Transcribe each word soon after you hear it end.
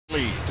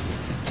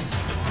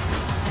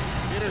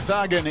Peter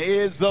Sagan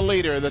is the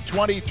leader, the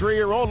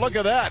 23-year-old. Look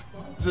at that.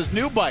 It's his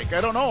new bike.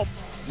 I don't know.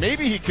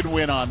 Maybe he could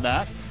win on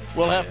that.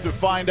 We'll have to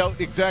find out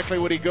exactly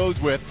what he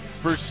goes with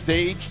for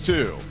stage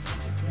 2.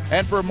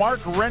 And for Mark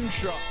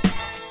Renshaw.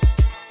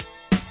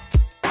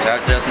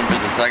 Ciao, sono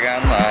Peter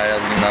Sagan,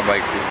 a na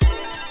bike.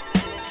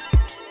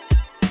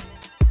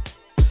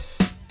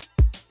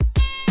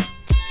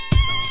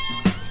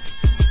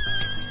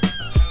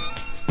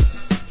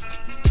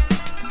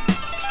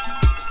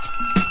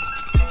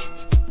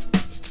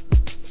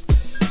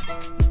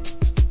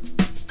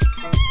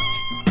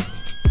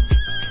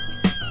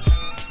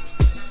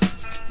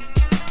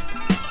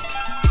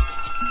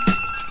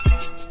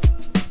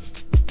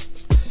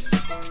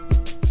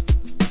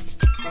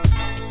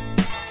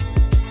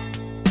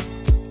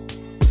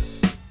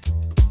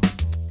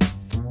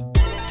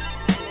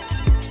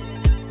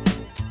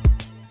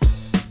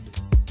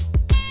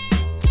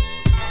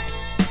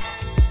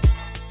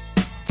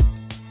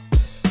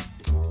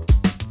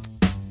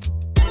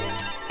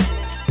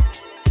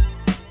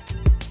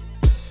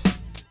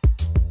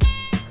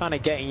 Kind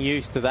of getting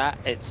used to that.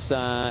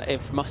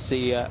 It must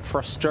be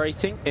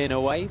frustrating in a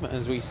way, but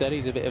as we said,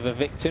 he's a bit of a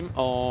victim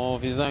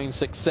of his own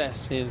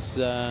success. Is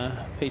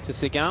Peter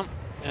Sagan,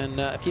 and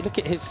if you look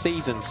at his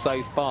season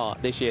so far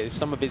this year,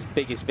 some of his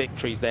biggest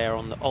victories there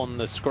on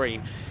the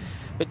screen.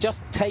 But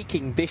just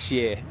taking this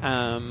year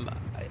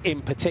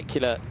in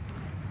particular,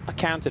 I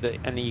counted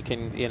it, and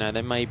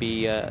there may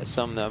be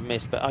some that I've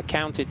missed, but I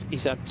counted.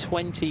 He's had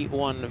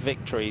 21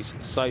 victories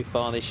so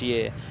far this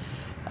year.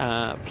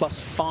 Plus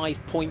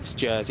 5 points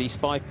jerseys,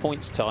 5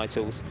 points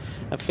titles,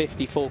 and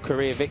 54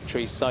 career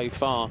victories so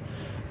far.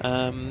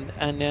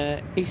 And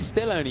he's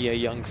still only a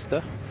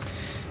youngster.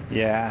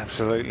 Yeah,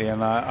 absolutely.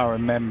 And I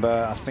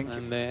remember, I think...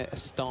 And the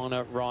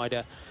Astana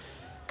rider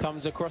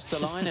comes across the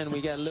line, and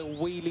we get a little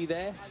wheelie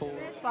there for...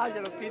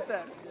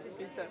 Peter.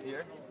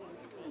 Here.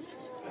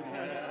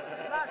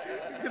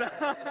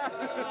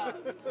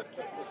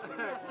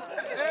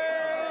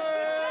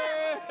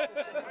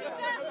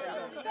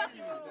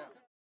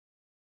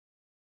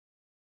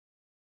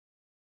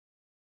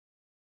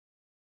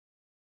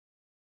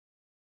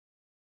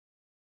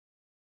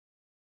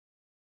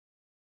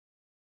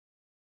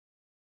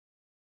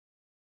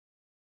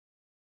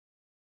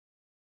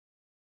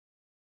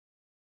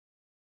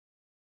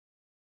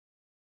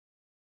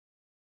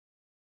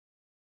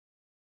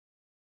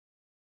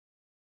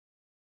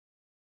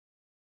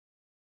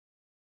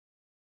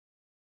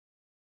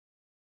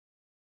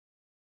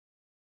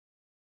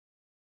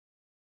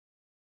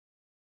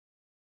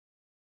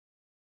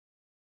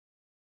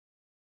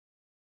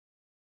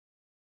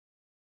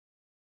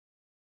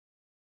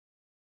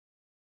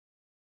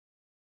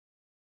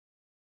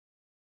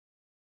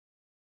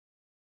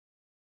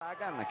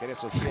 Sagan, che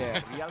adesso si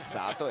è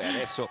rialzato e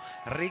adesso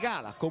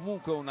regala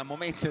comunque un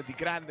momento di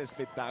grande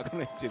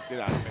spettacolo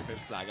eccezionale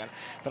per Sagan.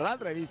 Tra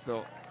l'altro hai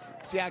visto,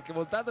 si è anche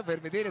voltato per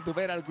vedere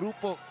dov'era il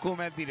gruppo,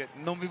 come a dire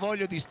non vi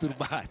voglio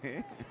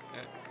disturbare.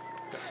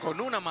 Con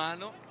una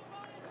mano,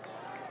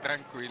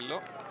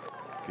 tranquillo.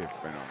 Che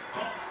fenomeno.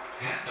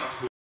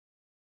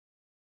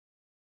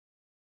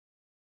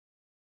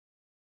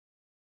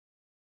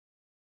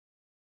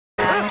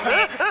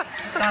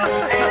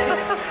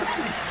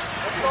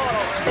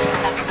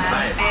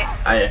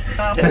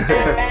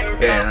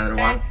 Okay, another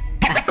one.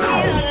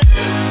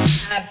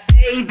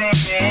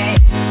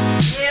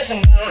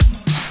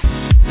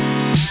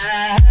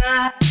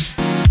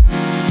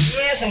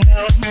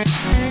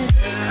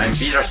 I'm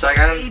Peter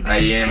Sagan. I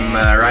am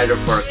a rider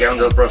for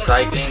Candle Pro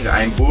Cycling.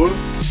 I'm bull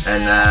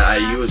and I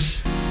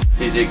use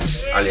Physic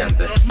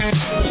Aliante.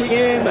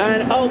 Him,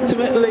 and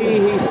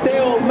ultimately he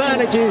still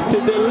manages to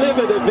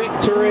deliver the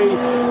victory.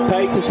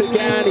 Peter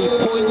Sagan, he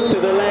points to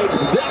the legs.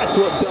 That's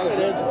what does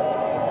it.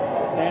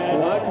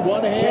 And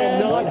one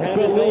hand, cannot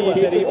believe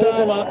that he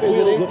time up. Is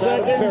it in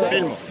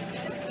second?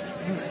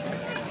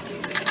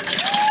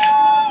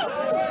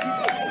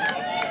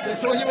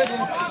 That's what you would do.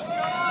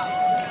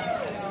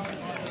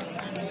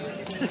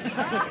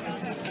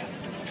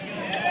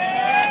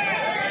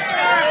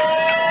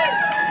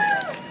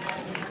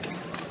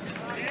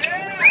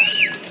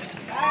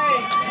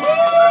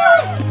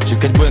 Že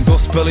keď budem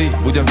dospelý,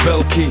 budem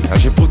veľký a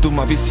že budú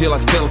ma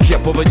vysielať telky a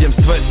povediem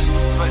svet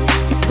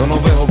do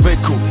nového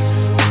veku,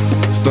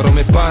 v ktorom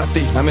je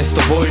party namiesto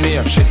vojny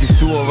a všetci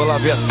sú oveľa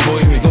viac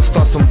svojimi.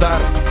 Dostal som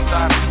dar,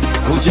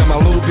 ľudia ma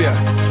ľúbia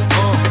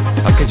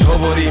a keď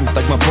hovorím,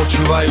 tak ma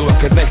počúvajú a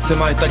keď nechcem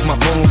aj, tak ma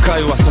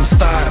ponúkajú a som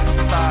star.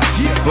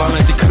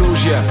 Planety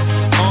krúžia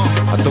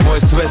a to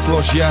moje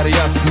svetlo žiari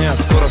jasne a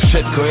skoro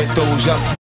všetko je to úžasné.